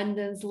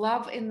abundance,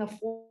 love in the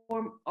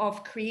form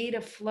of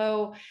creative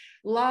flow,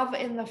 love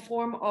in the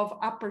form of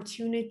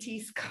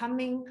opportunities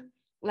coming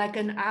like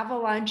an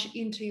avalanche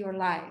into your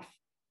life.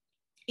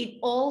 It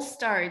all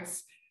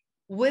starts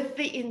with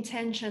the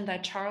intention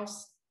that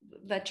Charles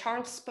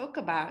spoke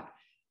about,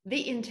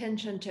 the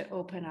intention to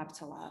open up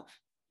to love.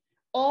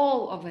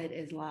 All of it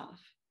is love.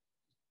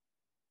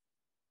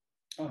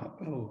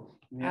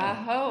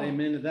 Yeah.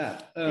 Amen to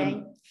that.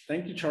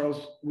 Thank you,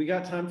 Charles. We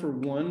got time for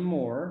one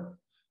more.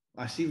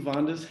 I see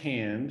Vonda's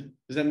hand.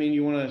 Does that mean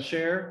you want to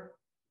share?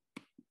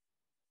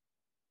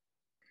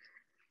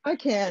 I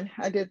can.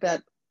 I did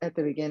that at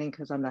the beginning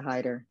because I'm the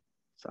hider.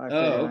 So I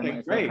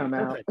okay, great. Come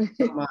out.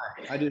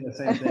 I do the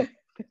same thing.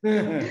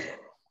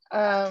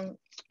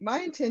 My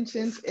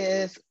intentions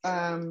is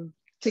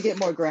to get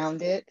more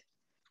grounded.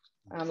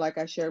 Like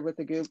I shared with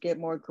the group, get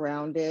more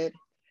grounded,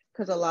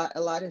 because a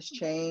lot has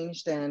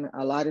changed and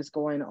a lot is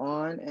going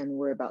on and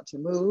we're about to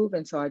move.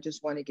 And so I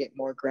just want to get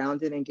more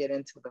grounded and get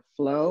into the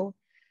flow.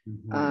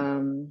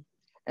 And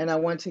I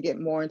want to get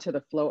more into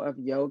the flow of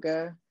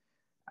yoga,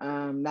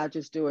 not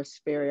just do it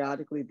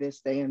periodically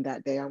this day and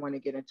that day. I want to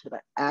get into the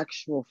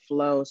actual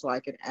flow so I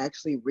can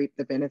actually reap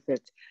the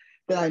benefits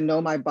that I know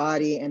my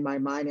body and my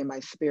mind and my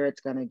spirit's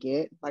gonna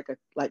get, like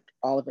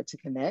all of it to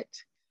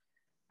connect.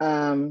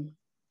 I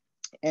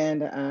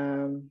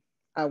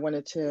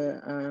wanted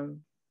to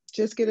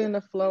just get in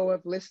the flow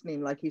of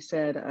listening, like you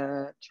said,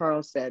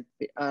 Charles said,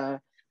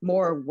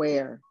 more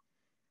aware,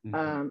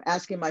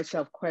 asking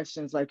myself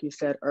questions, like you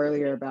said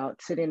earlier,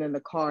 about sitting in the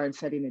car and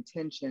setting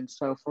intention.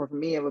 So for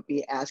me, it would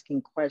be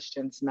asking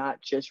questions,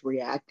 not just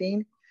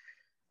reacting,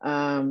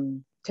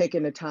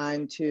 taking the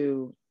time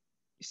to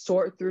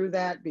sort through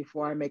that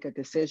before I make a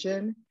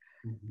decision.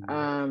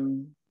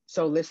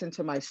 So listen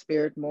to my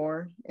spirit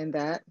more in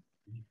that,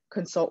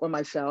 consult with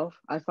myself.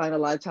 I find a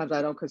lot of times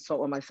I don't consult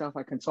with myself,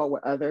 I consult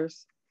with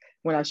others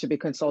when I should be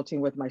consulting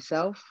with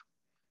myself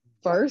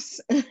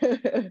first.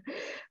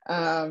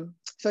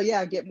 So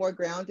yeah, get more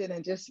grounded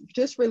and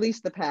just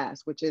release the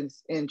past, which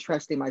is in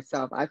trusting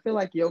myself. I feel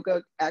like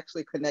yoga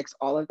actually connects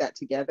all of that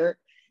together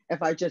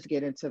if I just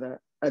get into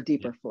a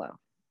deeper flow.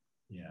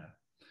 Yeah.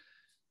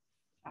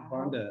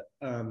 Vonda,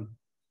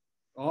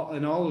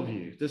 all of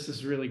you, this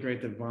is really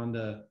great that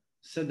Vonda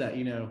said that,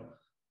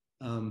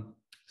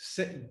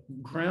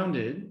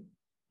 grounded,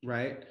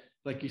 right?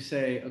 Like you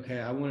say, okay,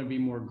 I want to be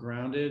more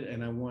grounded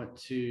and I want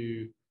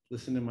to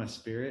listen to my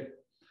spirit.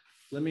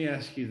 Let me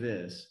ask you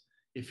this.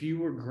 If you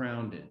were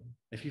grounded,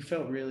 if you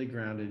felt really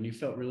grounded and you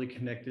felt really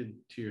connected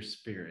to your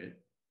spirit,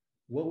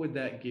 what would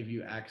that give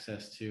you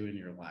access to in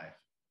your life?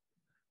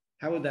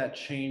 How would that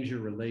change your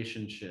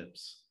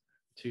relationships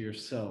to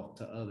yourself,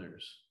 to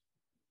others?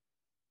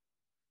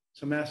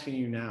 So I'm asking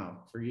you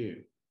now, for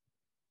you.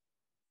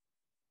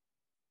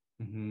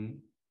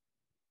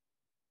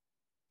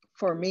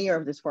 For me,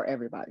 or just for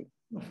everybody?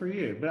 Well, for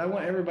you, but I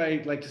want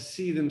everybody like to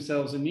see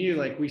themselves in you.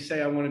 Like we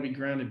say, I want to be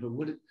grounded, but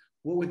what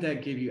would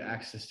that give you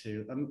access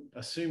to?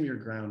 Assume you're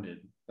grounded,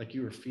 like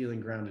you were feeling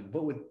grounded.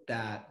 What would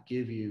that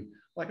give you?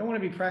 Like, I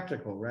want to be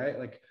practical, right?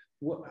 Like,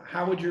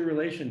 how would your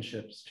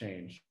relationships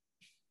change?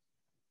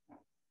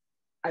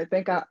 I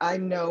think I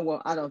know,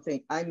 well, I don't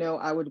think, I know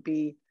I would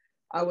be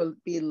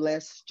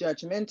less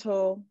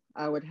judgmental.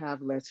 I would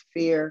have less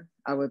fear.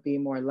 I would be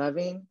more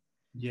loving.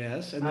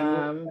 Yes. And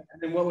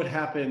then what would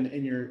happen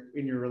in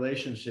your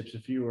relationships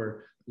if you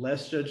were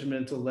less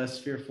judgmental, less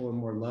fearful, and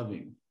more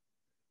loving?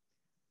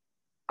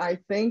 I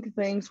think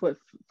things would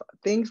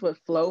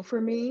flow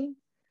for me,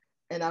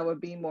 and I would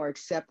be more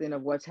accepting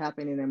of what's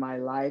happening in my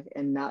life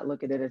and not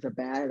look at it as a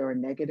bad or a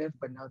negative,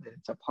 but know that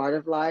it's a part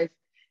of life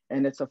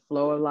and it's a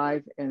flow of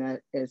life, and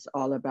it's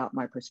all about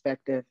my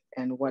perspective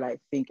and what I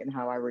think and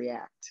how I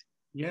react.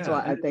 Yeah. So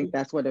I think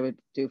that's what it would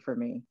do for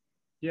me.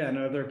 Yeah. And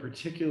are there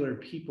particular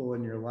people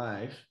in your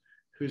life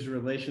whose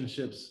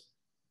relationships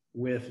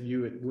with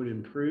you would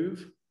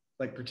improve?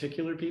 Like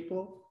particular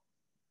people?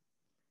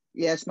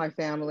 Yes, my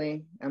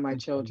family and my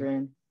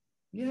children.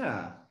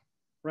 Yeah.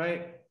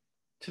 Right.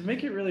 To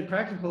make it really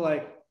practical,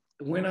 like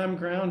when I'm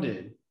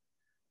grounded,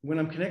 when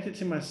I'm connected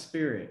to my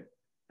spirit,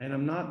 and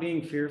I'm not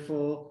being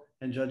fearful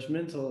and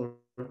judgmental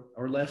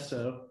or less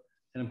so,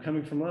 and I'm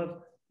coming from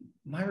love,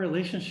 my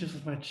relationships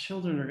with my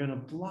children are going to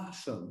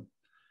blossom.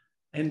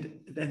 And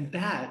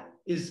that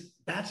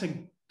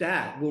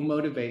will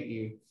motivate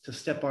you to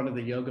step onto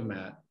the yoga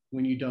mat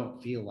when you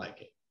don't feel like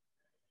it.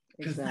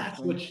 Because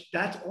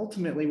that's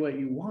ultimately what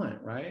you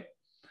want, right?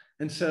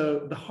 And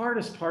so the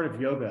hardest part of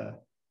yoga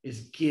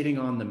is getting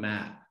on the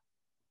mat.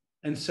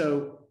 And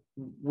so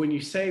when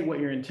you say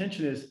what your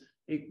intention is,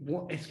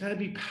 it's got to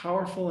be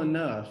powerful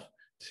enough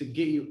to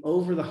get you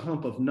over the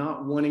hump of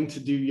not wanting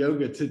to do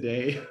yoga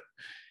today.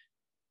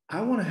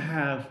 I want to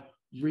have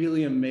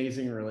really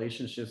amazing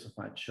relationships with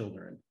my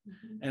children.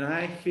 And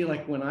I feel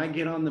like when I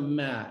get on the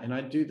mat and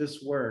I do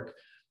this work,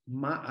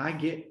 I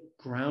get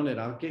grounded,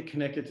 I'll get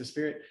connected to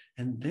spirit,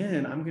 and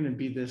then I'm going to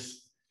be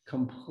this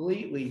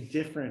completely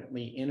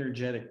differently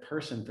energetic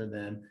person for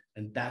them.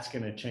 And that's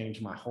going to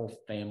change my whole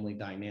family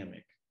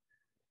dynamic.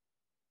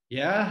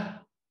 Yeah?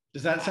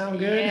 Does that sound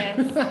good?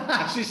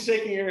 Yes. She's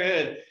shaking her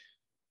head.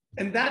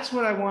 And that's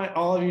what I want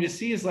all of you to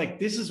see is like,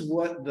 this is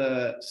what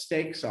the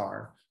stakes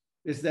are,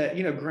 is that,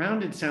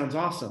 grounded sounds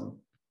awesome,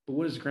 but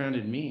what does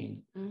grounded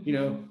mean?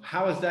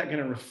 How is that going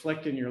to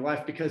reflect in your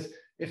life? Because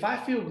if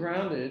I feel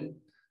grounded,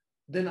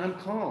 then I'm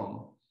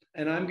calm.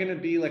 And I'm going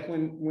to be like,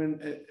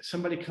 when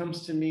somebody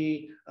comes to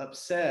me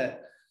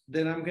upset,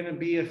 then I'm going to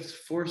be a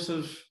force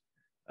of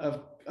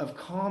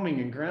calming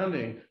and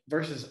grounding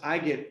versus I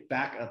get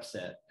back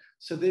upset.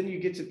 So then you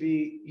get to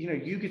be,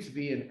 you get to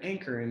be an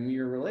anchor in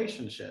your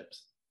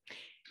relationships.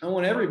 I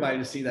want everybody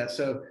to see that.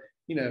 So,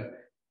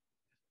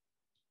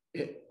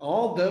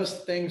 all those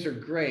things are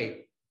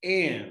great.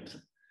 And,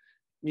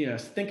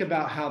 think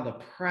about how the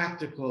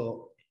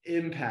practical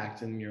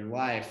impact in your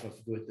life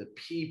with the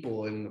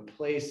people and the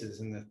places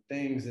and the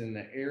things and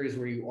the areas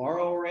where you are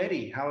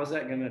already, how is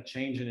that going to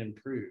change and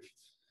improve?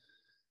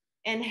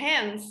 And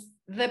hence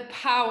the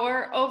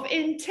power of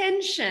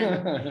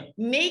intention.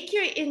 Make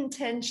your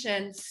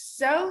intention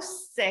so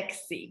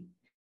sexy,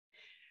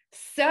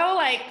 so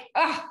like,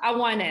 oh, I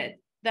want it,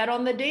 that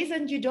on the days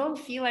that you don't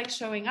feel like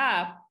showing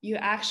up, you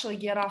actually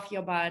get off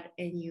your butt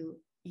and you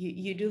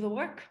do the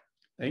work.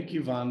 Thank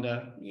you,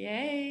 Vonda.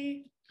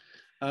 Yay.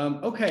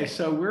 Okay,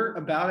 so we're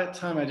about at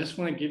time. I just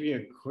want to give you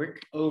a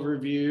quick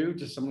overview.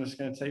 I'm just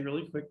going to say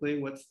really quickly,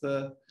 what's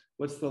the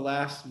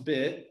last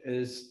bit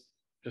is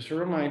just a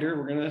reminder.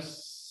 We're going to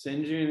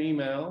send you an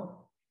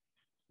email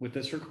with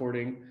this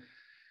recording.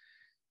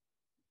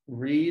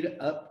 Read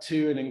up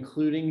to and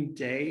including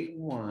day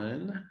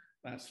 1.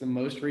 That's the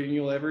most reading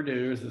you'll ever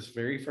do, is this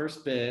very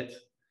first bit,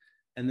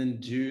 and then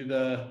do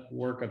the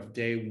work of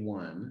day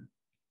 1.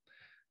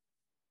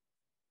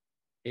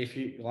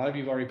 A lot of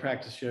you've already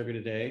practiced yoga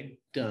today,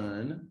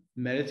 done.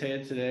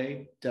 Meditated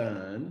today,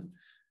 done.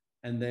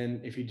 And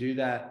then if you do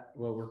that,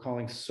 what we're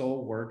calling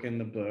soul work in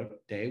the book,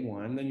 day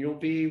 1, then you'll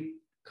be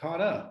caught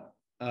up.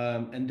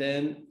 And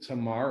then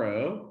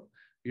tomorrow,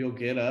 you'll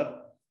get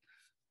up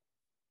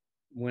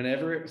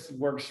whenever it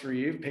works for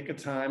you. Pick a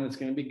time that's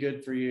going to be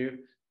good for you.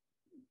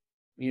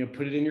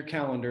 Put it in your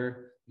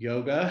calendar.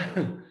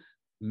 Yoga,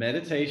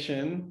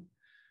 meditation,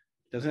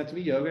 Doesn't have to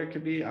be yoga. It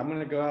could be, I'm going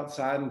to go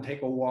outside and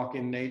take a walk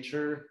in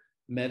nature,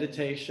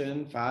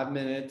 meditation, 5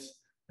 minutes,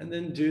 and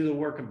then do the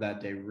work of that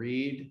day.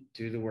 Read,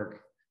 do the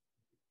work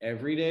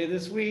every day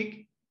this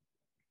week.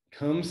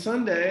 Come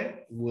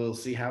Sunday, we'll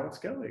see how it's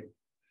going.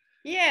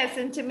 Yes,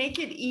 and to make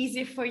it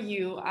easy for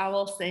you, I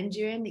will send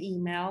you an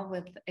email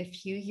with a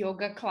few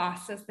yoga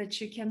classes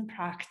that you can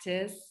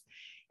practice,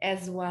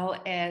 as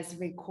well as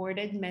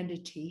recorded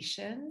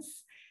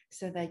meditations,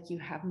 so that you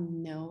have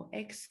no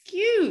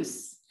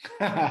excuse.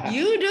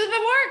 You do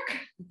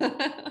the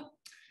work.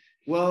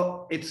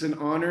 Well, it's an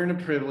honor and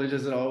a privilege,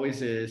 as it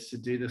always is, to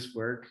do this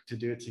work, to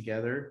do it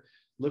together.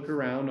 Look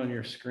around on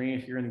your screen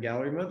if you're in the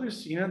gallery mode.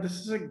 This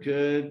is a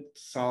good,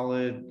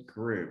 solid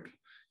group.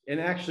 And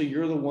actually,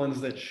 you're the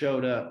ones that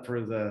showed up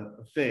for the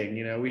thing.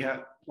 We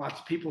have lots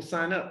of people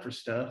sign up for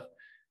stuff,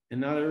 and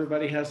not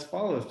everybody has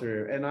follow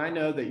through. And I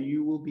know that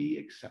you will be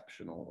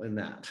exceptional in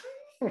that.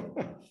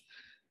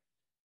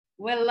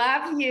 We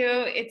love you.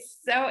 It's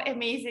so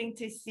amazing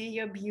to see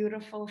your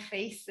beautiful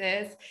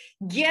faces.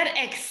 Get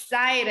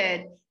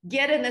excited.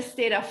 Get in a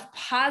state of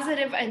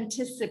positive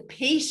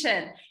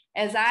anticipation.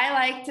 As I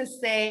like to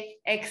say,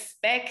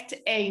 expect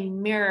a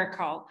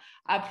miracle.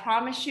 I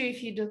promise you,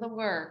 if you do the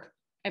work,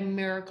 a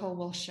miracle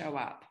will show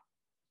up.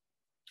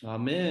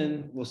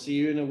 Amen. We'll see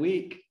you in a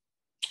week.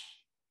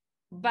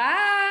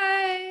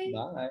 Bye.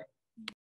 Bye.